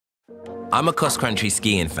I'm a cross-country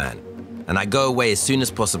skiing fan, and I go away as soon as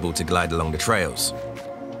possible to glide along the trails.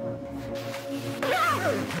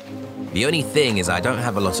 The only thing is I don't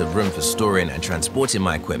have a lot of room for storing and transporting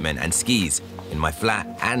my equipment and skis in my flat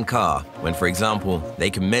and car when, for example, they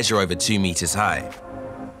can measure over 2 meters high.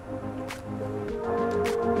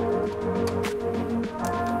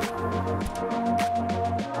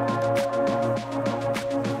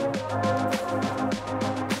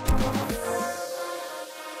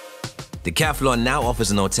 Decathlon now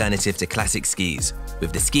offers an alternative to classic skis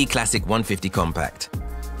with the Ski Classic 150 Compact.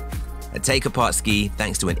 A take-apart ski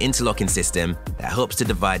thanks to an interlocking system that helps to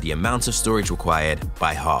divide the amount of storage required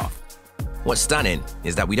by half. What's stunning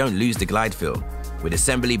is that we don't lose the glide feel, with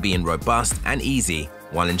assembly being robust and easy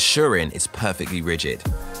while ensuring it's perfectly rigid.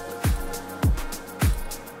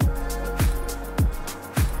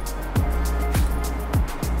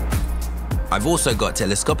 I've also got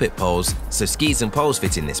telescopic poles, so skis and poles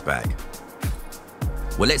fit in this bag.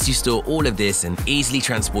 What lets you store all of this and easily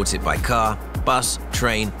transport it by car, bus,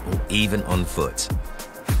 train, or even on foot.